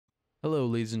Hello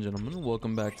ladies and gentlemen,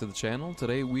 welcome back to the channel.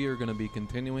 Today we are going to be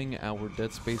continuing our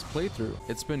Dead Space playthrough.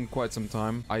 It's been quite some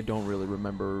time. I don't really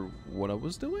remember what I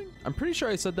was doing. I'm pretty sure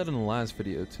I said that in the last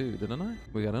video too, didn't I?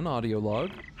 We got an audio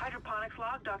log. Hydroponics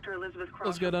log, Dr. Elizabeth Cross.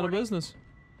 Let's get down to business.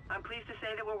 I'm pleased to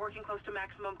say that we're working close to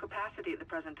maximum capacity at the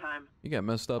present time. You got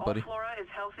messed up, buddy. All flora is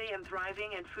healthy and thriving,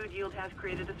 and food yield has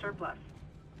created a surplus.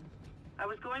 I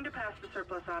was going to pass the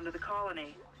surplus on to the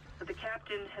colony, but the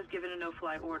captain has given a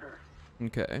no-fly order.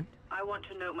 Okay. I want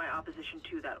to note my opposition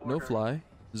to that order. No fly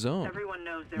zone. Everyone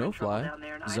knows they're no in trouble fly down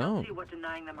there, and zone. I don't see what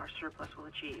denying them our surplus will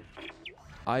achieve.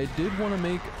 I did want to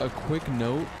make a quick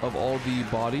note of all the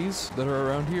bodies that are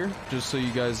around here, just so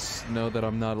you guys know that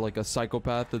I'm not like a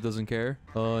psychopath that doesn't care.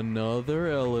 Another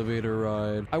elevator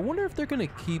ride. I wonder if they're gonna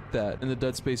keep that in the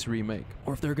Dead Space remake,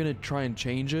 or if they're gonna try and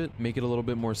change it, make it a little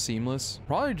bit more seamless.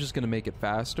 Probably just gonna make it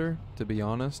faster, to be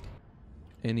honest.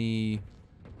 Any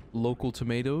local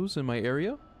tomatoes in my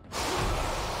area?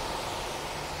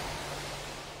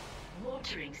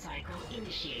 Watering cycle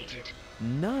initiated.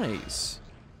 Nice.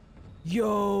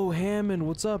 Yo, Hammond,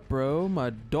 what's up, bro? My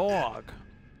dog.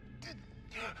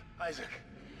 Isaac.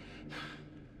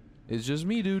 It's just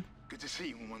me, dude. Good to see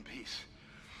you in one piece.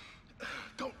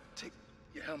 Don't take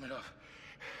your helmet off.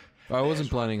 I wasn't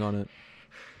planning on it.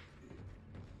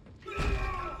 Look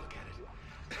at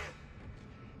it.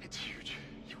 It's huge.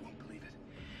 You won't believe it.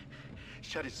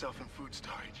 Shut itself in food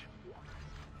storage.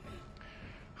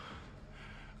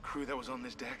 Crew that was on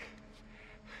this deck.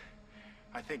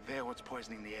 I think they're what's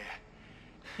poisoning the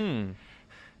air.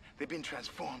 They've been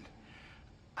transformed.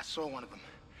 I saw one of them.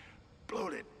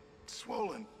 Bloated,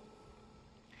 swollen.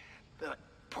 They're like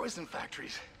poison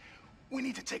factories. We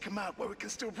need to take them out where we can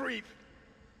still breathe.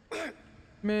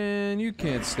 Man, you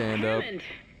can't stand up. Hammond,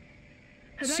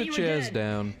 I thought Sit you your were ass dead.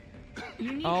 down.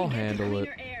 You need I'll to get handle to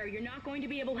it. cleaner air. You're not going to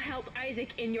be able to help Isaac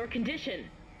in your condition.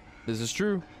 This is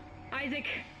true. Isaac,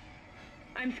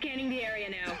 I'm scanning the area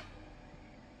now.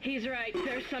 He's right.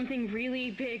 There's something really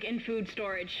big in food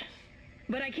storage.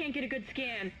 But I can't get a good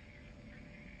scan.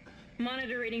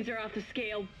 Monitor readings are off the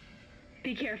scale.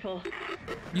 Be careful.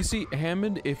 You see,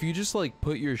 Hammond, if you just like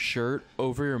put your shirt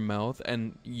over your mouth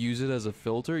and use it as a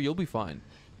filter, you'll be fine.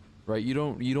 Right? You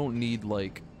don't need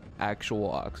like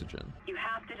actual oxygen. You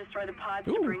have to destroy the pods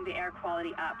Ooh. to bring the air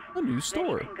quality up. A new Then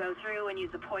store. you can go through and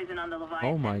use the poison on the Leviathan.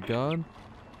 Oh my god.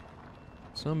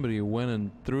 Somebody went and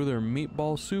threw their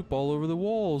meatball soup all over the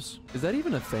walls. Is that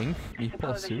even a thing? I Meatball suppose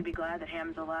I should soup? be glad that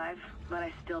Ham's alive, but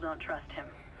I still don't trust him.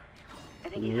 I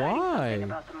think he's Why? hiding something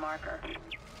about the marker.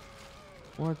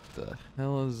 What the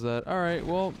hell is that? Alright,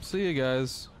 well, see you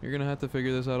guys. You're gonna have to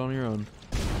figure this out on your own.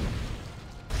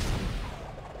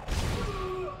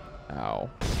 Ow.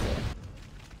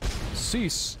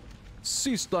 Cease!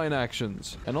 Cease thine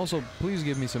actions! And also, please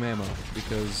give me some ammo,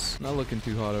 because not looking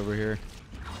too hot over here.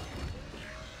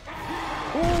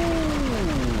 Ooh!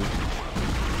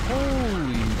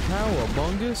 Holy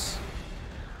cowabungus!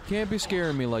 Can't be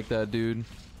scaring me like that, dude.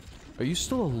 Are you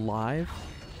still alive?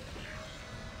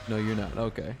 No, you're not.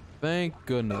 Okay. Thank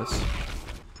goodness.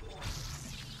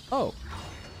 Oh.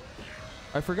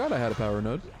 I forgot I had a power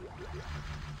node.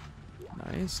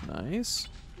 Nice, nice.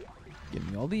 Give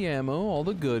me all the ammo, all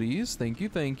the goodies. Thank you,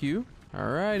 thank you.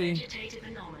 Alrighty. Vegetative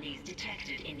anomalies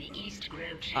detected in the East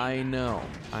Grove chamber. I know,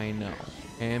 I know.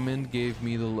 Hammond gave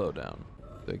me the lowdown.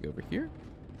 Do I go over here?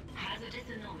 Hazardous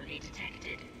anomaly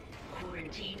detected.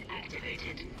 Quarantine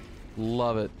activated.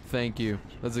 Love it. Thank you.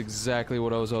 That's exactly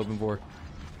what I was hoping for.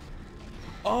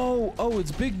 Oh, oh,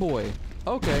 it's Big Boy.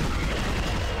 Okay.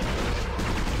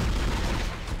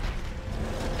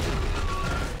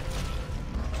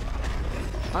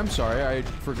 I'm sorry, I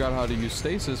forgot how to use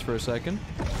stasis for a second.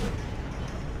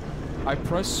 I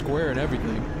pressed square and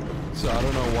everything, so I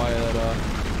don't know why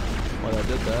that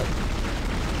did that.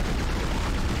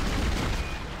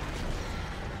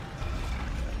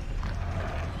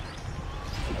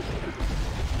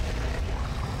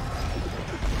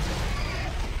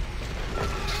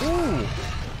 Ooh!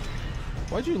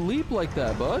 Why'd you leap like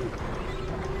that, bud?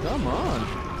 Come on.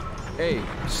 Hey,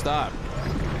 stop.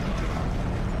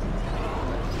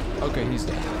 Okay, he's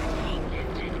dead.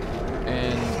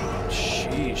 And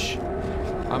sheesh.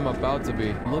 I'm about to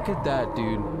be. Look at that,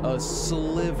 dude. A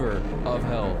sliver of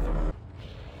health.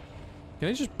 Can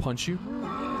I just punch you?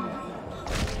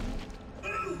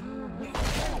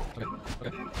 Okay,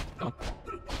 okay. Come on.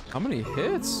 How many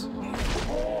hits?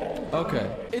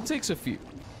 Okay, it takes a few.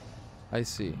 I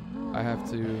see. I have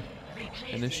to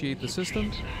initiate the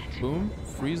system. Boom.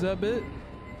 Freeze that bit.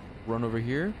 Run over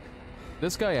here.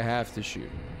 This guy I have to shoot.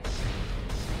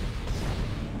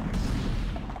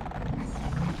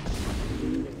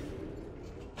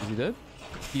 Is he dead?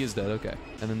 He is dead, okay.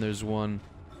 And then there's one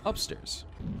upstairs.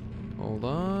 Hold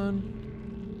on.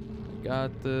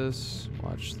 Got this.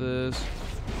 Watch this.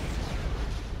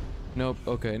 Nope,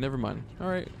 okay, never mind.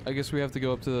 Alright, I guess we have to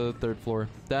go up to the 3rd floor.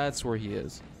 That's where he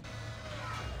is.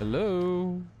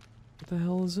 Hello? What the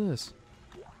hell is this?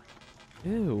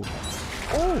 Ew.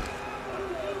 Oh!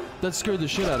 That scared the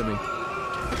shit out of me.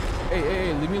 Hey, hey,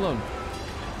 hey, leave me alone.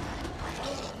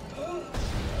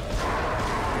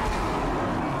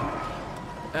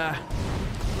 Ah.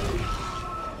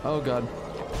 Oh god.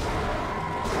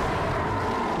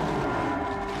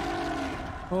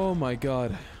 Oh my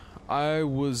god. I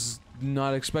was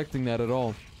not expecting that at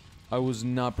all. I was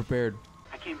not prepared.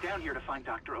 I came down here to find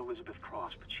Dr. Elizabeth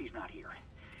Cross, but she's not here.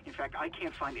 In fact, I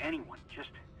can't find anyone.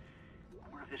 Just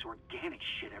more of this organic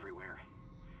shit everywhere.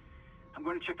 I'm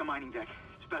going to check the mining deck.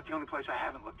 It's about the only place I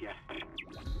haven't looked yet.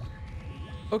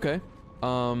 Okay.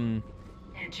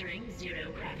 Entering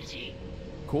zero gravity.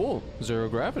 Cool. 0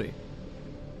 gravity.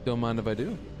 Don't mind if I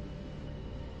do.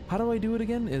 How do I do it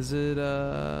again? Is it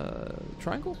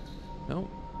triangle? No.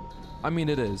 I mean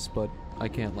it is, but I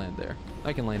can't land there.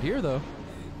 I can land here though.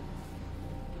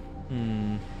 But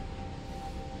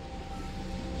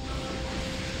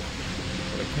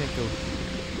I can't go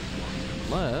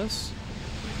unless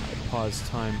I pause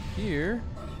time here,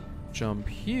 jump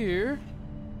here,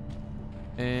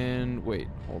 and wait,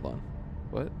 hold on.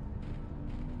 What?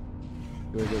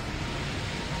 Do I go?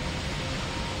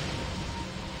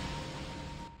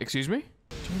 Excuse me?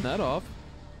 Turn that off.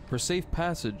 For safe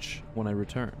passage when I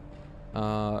return.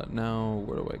 Now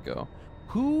where do I go?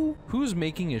 Who's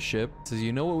making a ship? Says,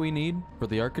 you know what we need for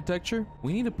the architecture?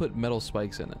 We need to put metal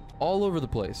spikes in it. All over the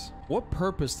place. What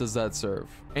purpose does that serve?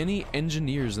 Any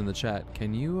engineers in the chat,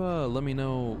 can you let me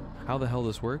know how the hell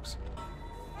this works?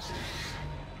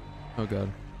 Oh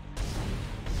god.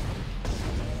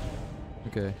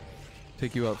 Okay.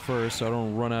 Take you out first so I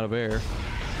don't run out of air.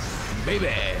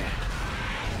 Baby!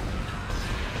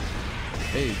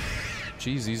 Hey,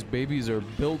 geez, these babies are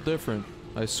built different,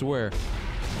 I swear.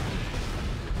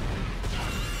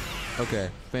 Okay,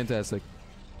 fantastic.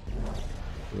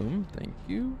 Boom, thank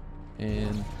you,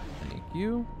 and thank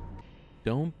you.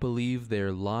 Don't believe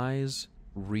their lies.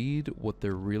 Read what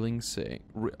they're really saying.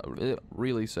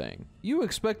 Really saying. You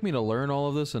expect me to learn all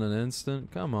of this in an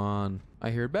instant? Come on. I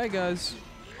hear bad guys.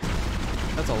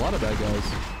 That's a lot of bad guys.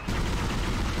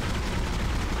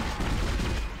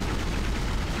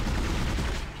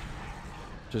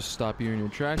 Just stop you in your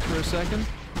tracks for a second.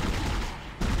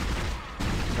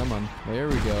 Come on, there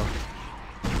we go.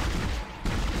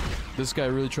 This guy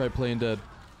really tried playing dead.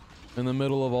 In the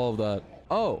middle of all of that.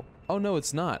 Oh, oh no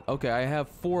it's not. Okay, I have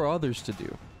 4 others to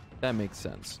do. That makes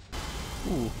sense.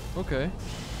 Ooh, okay.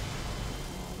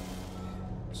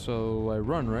 So I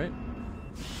run, right?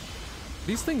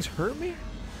 These things hurt me?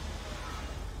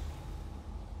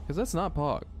 Because that's not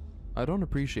Pog. I don't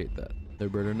appreciate that. There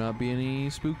better not be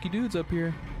any spooky dudes up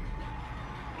here.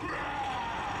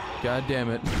 God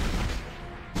damn it.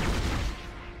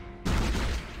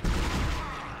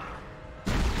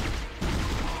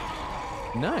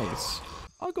 Nice.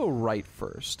 I'll go right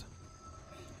first.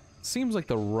 Seems like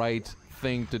the right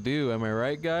thing to do, am I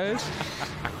right, guys?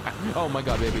 Oh my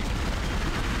god, baby.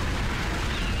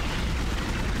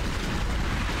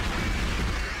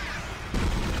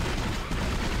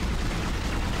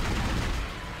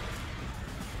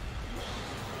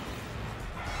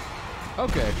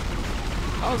 Okay.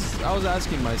 I was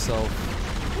asking myself,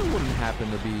 there wouldn't happen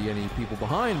to be any people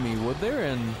behind me, would there?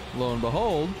 And lo and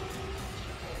behold,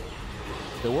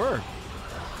 there were.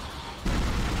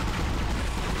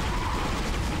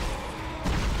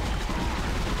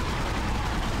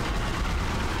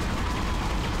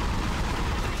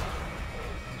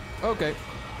 Okay.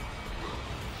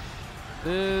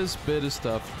 This bit of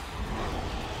stuff.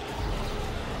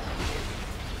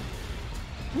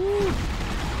 Woo.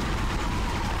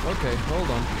 Okay, hold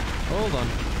on. Hold on.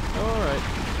 Alright.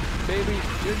 Baby,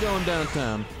 you're going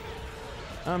downtown.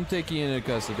 I'm taking you into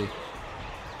custody.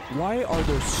 Why are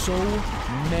there so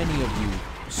many of you?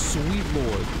 Sweet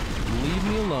Lord. Leave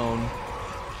me alone.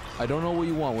 I don't know what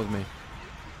you want with me.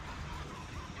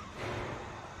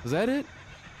 Is that it?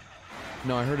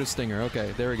 No, I heard a stinger.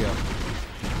 Okay, there we go.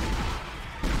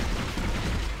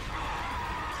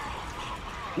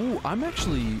 Ooh, I'm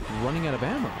actually running out of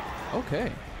ammo.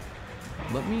 Okay.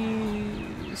 Let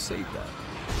me save that.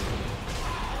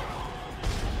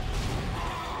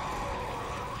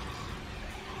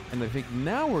 And I think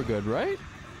now we're good, right?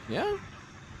 Yeah?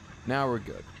 Now we're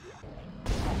good.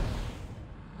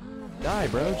 Die,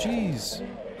 bro. Jeez.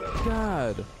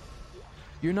 God.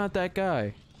 You're not that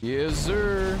guy. Yes,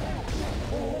 sir.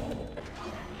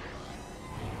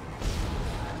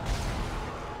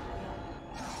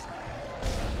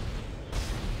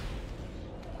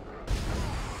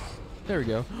 There we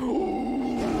go.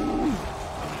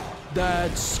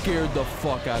 That scared the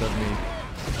fuck out of me.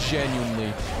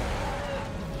 Genuinely.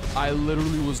 I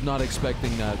literally was not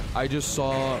expecting that. I just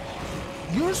saw...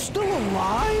 You're still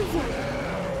alive?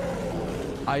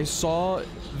 I saw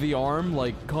the arm,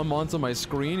 like, come onto my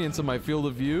screen, into my field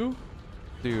of view.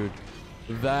 Dude,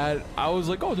 that... I was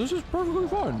like, oh, this is perfectly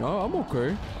fine. No, I'm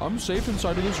okay. I'm safe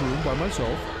inside of this room by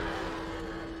myself.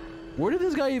 Where did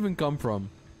this guy even come from?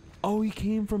 Oh, he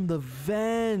came from the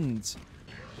vent.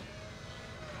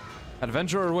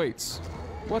 Adventurer awaits.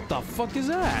 What the fuck is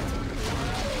that?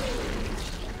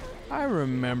 I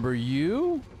remember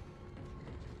you.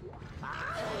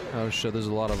 Oh shit, there's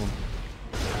a lot of them.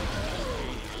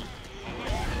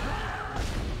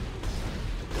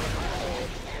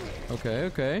 Okay,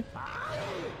 okay.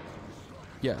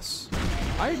 Yes,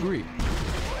 I agree.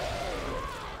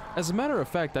 As a matter of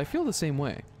fact, I feel the same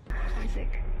way.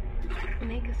 Isaac,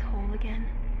 make us whole again.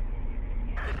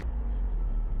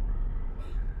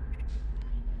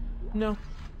 No.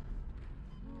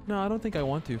 No, I don't think I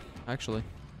want to, actually.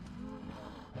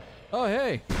 Oh,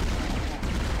 hey!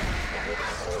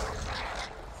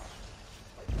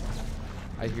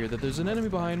 I hear that there's an enemy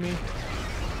behind me.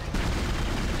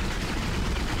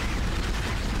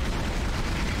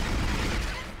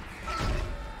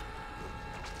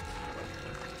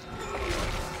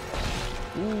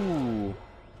 Ooh.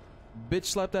 Bitch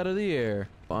slapped out of the air.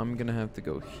 I'm gonna have to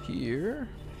go here.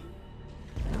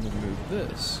 And then move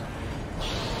this.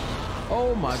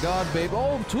 Oh my god, babe.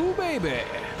 Oh, two, baby!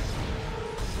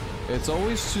 It's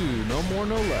always two, no more,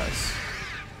 no less.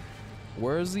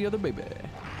 Where's the other baby?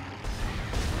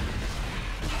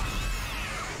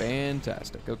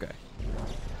 Fantastic, okay.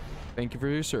 Thank you for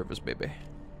your service, baby.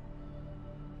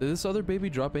 Did this other baby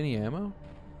drop any ammo?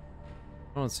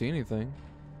 I don't see anything.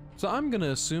 So I'm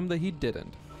gonna assume that he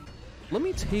didn't. Let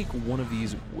me take one of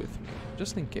these with me,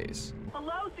 just in case.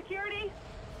 Hello, security?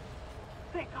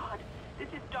 Thank God. This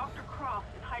is Dr. Croft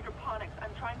in hydroponics.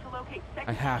 I'm trying to locate second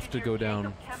I have to go engineer down.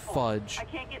 Jacob Temple. Fudge. I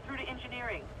can't get through to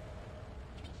engineering.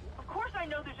 Of course I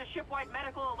know there's a shipwide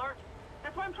medical alert.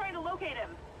 That's why I'm trying to locate him.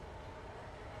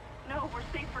 No, we're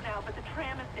safe for now, but the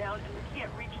tram is down and we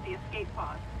can't reach the escape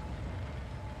pod.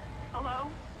 Hello?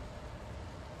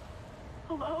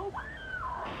 Hello?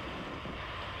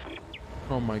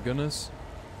 Oh my goodness.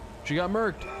 She got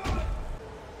murked.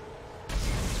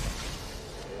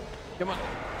 Come on.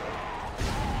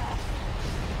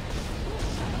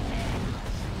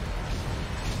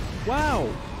 Wow.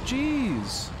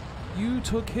 Jeez. You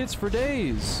took hits for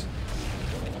days.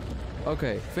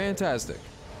 Okay, fantastic.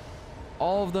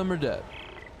 All of them are dead.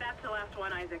 That's the last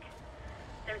one, Isaac.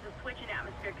 There's a switch in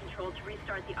atmosphere control to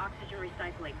restart the oxygen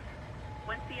recycling.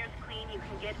 Once the air's clean, you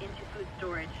can get into food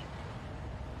storage.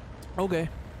 Okay.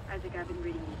 Isaac, I've been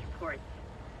reading these reports.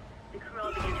 The crew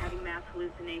all began having mass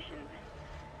hallucinations.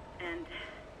 And...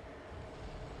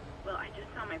 well, I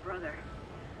just saw my brother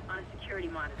on a security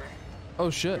monitor. Oh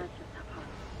shit. That's just not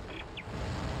possible.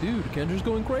 Dude, Kendr's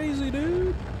going crazy,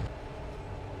 dude.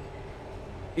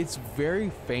 It's very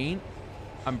faint.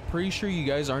 I'm pretty sure you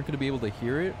guys aren't going to be able to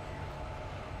hear it.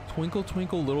 Twinkle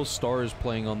Twinkle Little Star is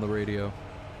playing on the radio.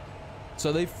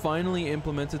 So they finally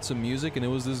implemented some music and it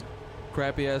was this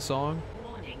crappy ass song.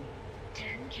 Warning, 10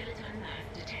 kiloton mass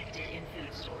detected in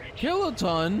food storage.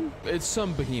 Kiloton? It's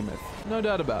some behemoth. No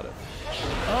doubt about it.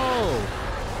 Oh.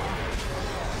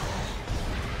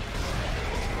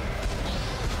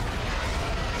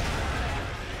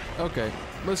 Okay,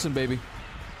 listen, baby.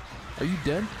 Are you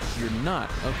dead? You're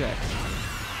not. Okay.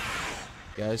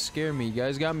 You guys scare me. You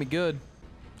guys got me good.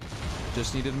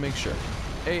 Just needed to make sure.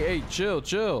 Hey, chill,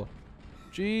 chill.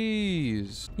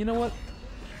 Jeez. You know what?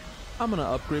 I'm gonna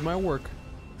upgrade my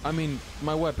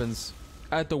my weapons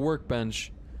at the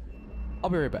workbench.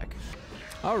 I'll be right back.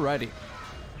 Alrighty.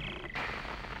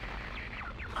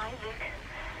 Isaac,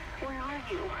 where are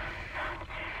you?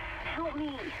 Help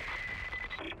me.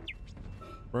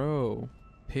 Bro,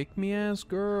 pick me ass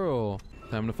girl.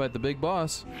 Time to fight the big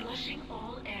boss. Flushing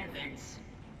all air vents.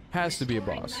 Has to be a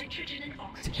boss.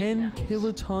 10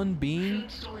 kiloton beam?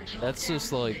 That's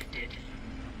just like,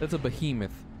 that's a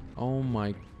behemoth. Oh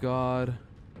my god.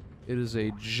 It is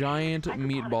a giant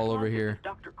meatball over here.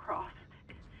 Dr. Croft.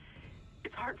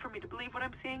 It's hard for me to believe what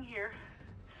I'm seeing here.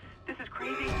 This is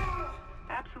crazy.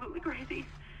 Absolutely crazy.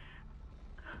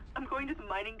 I'm going to the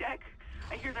mining deck.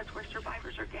 I hear that's where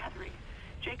survivors are gathering.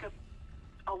 Jacob,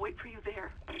 I'll wait for you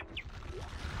there.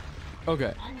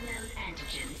 Okay. Unknown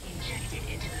antigen injected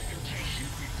into the filtration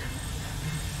system.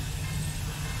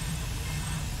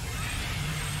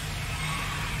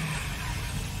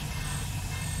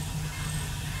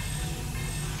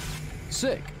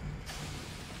 Sick.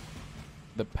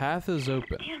 The path is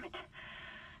open. Damn it.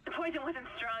 The poison wasn't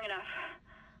strong enough.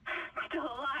 It's still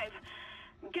alive.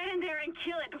 Get in there and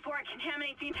kill it before it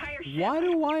contaminates the entire ship. Why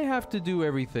do I have to do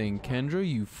everything, Kendra,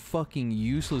 you fucking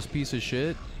useless piece of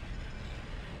shit?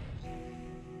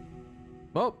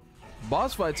 Oh,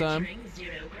 boss fight time.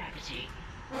 Zero gravity.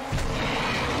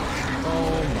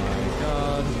 Oh my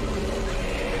god.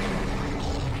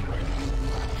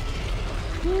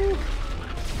 Woo.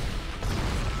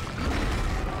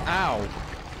 Ow.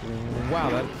 Wow,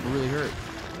 that really hurt.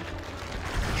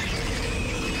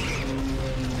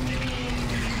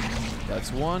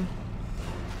 That's one.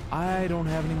 I don't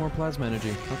have any more plasma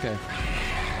energy. Okay.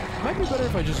 Might be better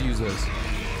if I just use this.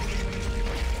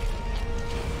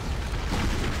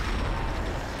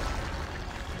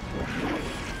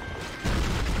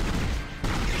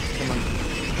 Come on.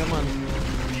 Come on.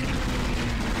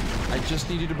 I just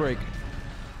need you to break.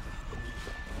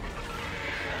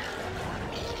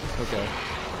 Okay.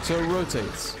 So it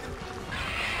rotates.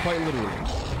 Quite literally.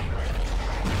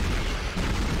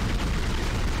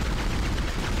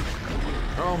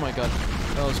 Oh my god.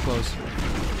 That was close.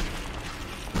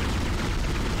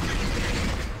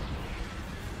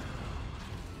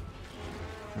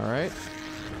 Alright.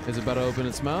 It's about to open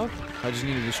its mouth. I just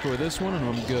need to destroy this one and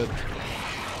I'm good.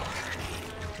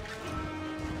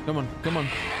 Come on, come on.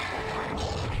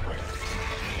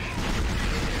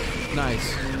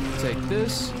 Nice. Take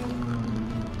this.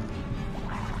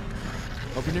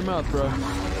 Open your mouth, bro.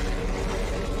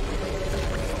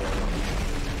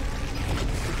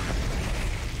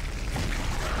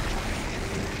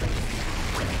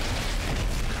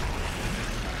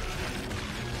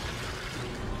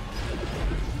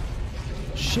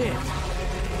 Shit.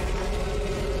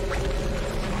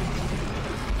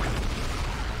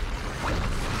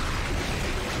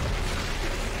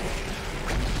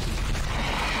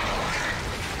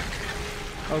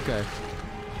 Okay.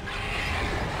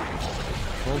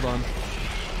 Hold on.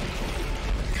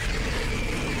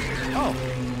 Oh.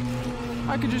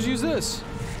 I could just use this.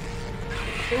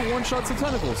 It one-shots the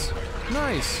tentacles.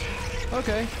 Nice.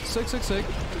 Okay. Sick, sick, sick.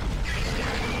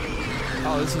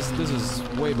 Oh, this is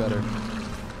way better.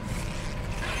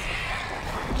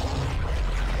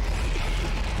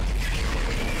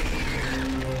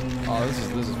 Oh,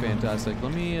 this is fantastic.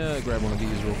 Let me grab one of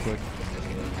these real quick.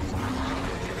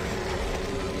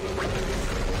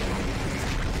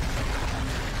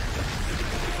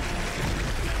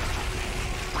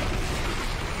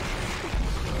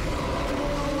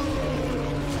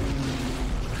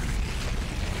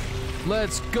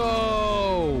 Let's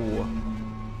go!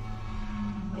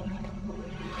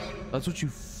 That's what you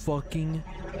fucking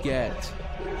get.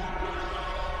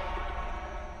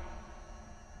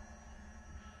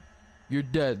 You're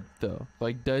dead, though.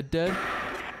 Like, dead?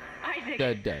 Isaac,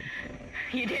 Dead.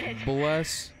 you did it.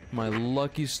 Bless my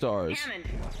lucky stars. Hammond,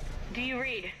 do you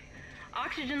read?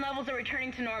 Oxygen levels are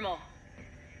returning to normal.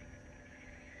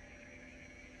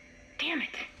 Damn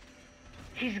it.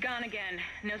 He's gone again.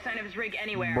 No sign of his rig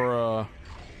anywhere. Bruh.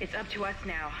 It's up to us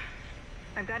now.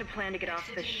 I've got a plan to get off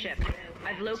the ship.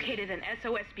 I've located an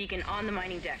SOS beacon on the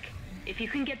mining deck. If you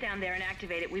can get down there and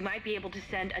activate it, we might be able to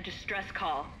send a distress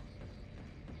call.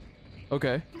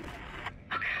 Okay. Oh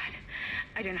god.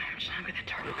 I don't know how much longer the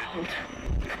door will hold.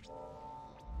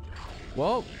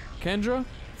 Well, Kendra,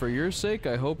 for your sake,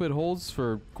 I hope it holds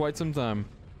for quite some time.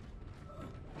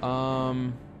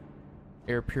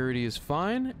 Air purity is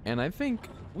fine, and I think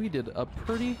we did a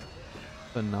pretty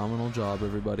phenomenal job,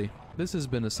 everybody. This has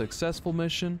been a successful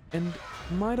mission, and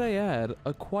might I add,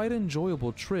 a quite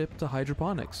enjoyable trip to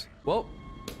hydroponics. Well,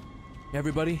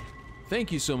 everybody,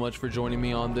 thank you so much for joining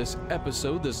me on this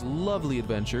episode, this lovely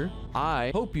adventure.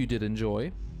 I hope you did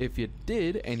enjoy. If you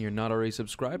did, and you're not already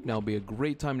subscribed, now would be a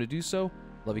great time to do so.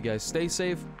 Love you guys, stay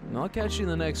safe, and I'll catch you in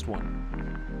the next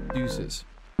one. Deuces.